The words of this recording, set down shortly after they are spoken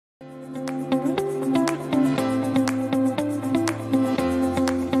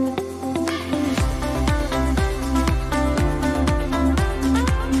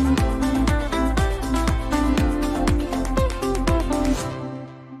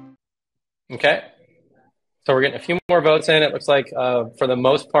Okay. So we're getting a few more votes in. It looks like for the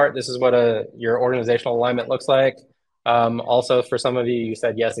most part, this is what your organizational alignment looks like. Also, for some of you, you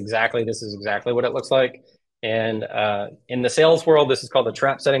said, yes, exactly. This is exactly what it looks like. And in the sales world, this is called the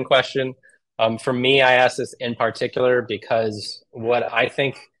trap setting question. For me, I asked this in particular because what I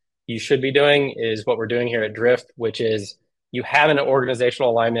think you should be doing is what we're doing here at Drift, which is you have an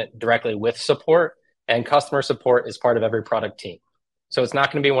organizational alignment directly with support, and customer support is part of every product team. So it's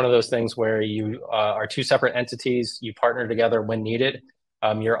not going to be one of those things where you are two separate entities, you partner together when needed.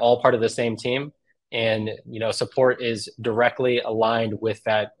 You're all part of the same team. And support is directly aligned with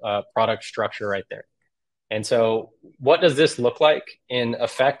that product structure right there. And so what does this look like in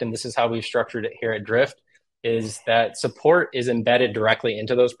effect? And this is how we've structured it here at Drift, is that support is embedded directly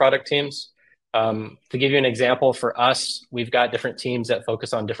into those product teams. To give you an example, for us, we've got different teams that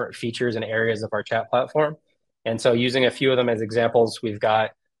focus on different features and areas of our chat platform. And so using a few of them as examples, we've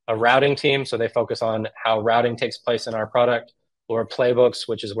got a routing team. So they focus on how routing takes place in our product, or playbooks,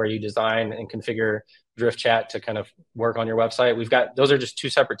 which is where you design and configure Drift Chat to kind of work on your website. Those are just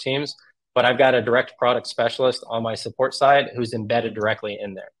two separate teams, but I've got a direct product specialist on my support side who's embedded directly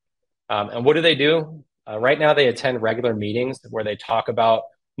in there. And what do they do? Right now, they attend regular meetings where they talk about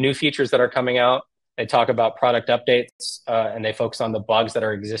new features that are coming out. They talk about product updates, and they focus on the bugs that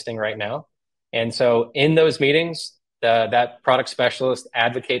are existing right now. And so in those meetings, that product specialist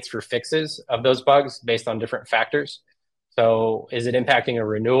advocates for fixes of those bugs based on different factors. So is it impacting a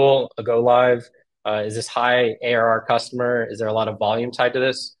renewal, a go live? Is this high ARR customer? Is there a lot of volume tied to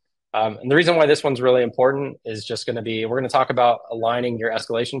this? And the reason why this one's really important is just going to be, we're going to talk about aligning your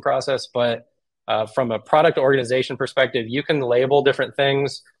escalation process, but from a product organization perspective, you can label different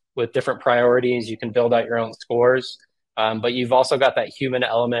things with different priorities. You can build out your own scores. But you've also got that human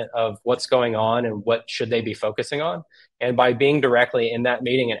element of what's going on and what should they be focusing on. And by being directly in that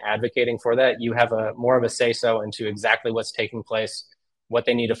meeting and advocating for that, you have more of a say-so into exactly what's taking place, what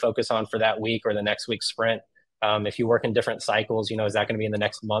they need to focus on for that week or the next week's sprint. If you work in different cycles, is that going to be in the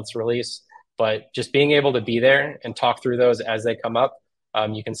next month's release? But just being able to be there and talk through those as they come up,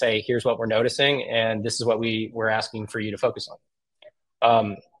 you can say, here's what we're noticing, and this is what we're asking for you to focus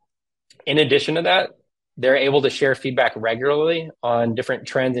on. In addition to that, they're able to share feedback regularly on different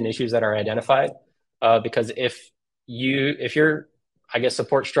trends and issues that are identified. Because if your, I guess,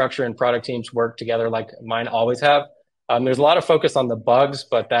 support structure and product teams work together like mine always have, there's a lot of focus on the bugs,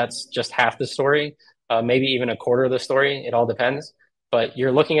 but that's just half the story, maybe even a quarter of the story. It all depends. But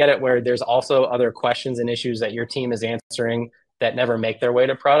you're looking at it where there's also other questions and issues that your team is answering that never make their way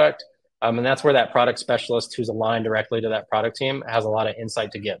to product. And that's where that product specialist who's aligned directly to that product team has a lot of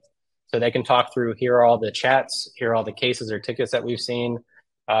insight to give. So they can talk through, here are all the chats, here are all the cases or tickets that we've seen,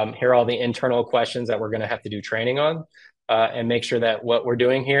 here are all the internal questions that we're going to have to do training on, and make sure that what we're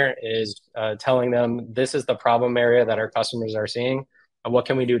doing here is telling them this is the problem area that our customers are seeing, and what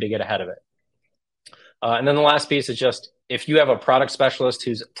can we do to get ahead of it. And then the last piece is just, if you have a product specialist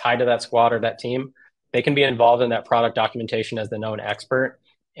who's tied to that squad or that team, they can be involved in that product documentation as the known expert.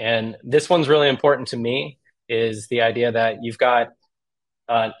 And this one's really important to me, is the idea that you've got,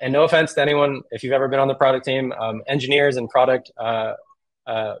 and no offense to anyone, if you've ever been on the product team, engineers and product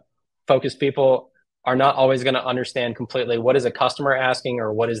focused people are not always going to understand completely what is a customer asking,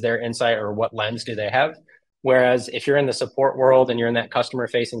 or what is their insight, or what lens do they have. Whereas if you're in the support world and you're in that customer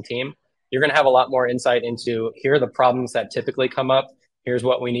facing team, you're going to have a lot more insight into, here are the problems that typically come up. Here's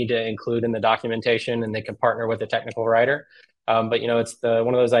what we need to include in the documentation, and they can partner with a technical writer. But it's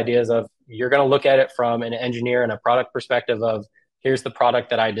one of those ideas of, you're going to look at it from an engineer and a product perspective of, here's the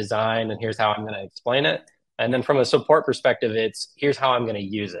product that I designed, and here's how I'm going to explain it. And then from a support perspective, it's, here's how I'm going to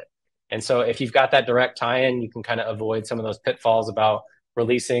use it. And so if you've got that direct tie-in, you can kind of avoid some of those pitfalls about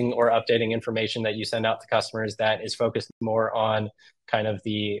releasing or updating information that you send out to customers that is focused more on kind of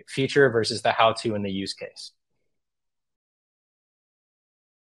the feature versus the how-to and the use case.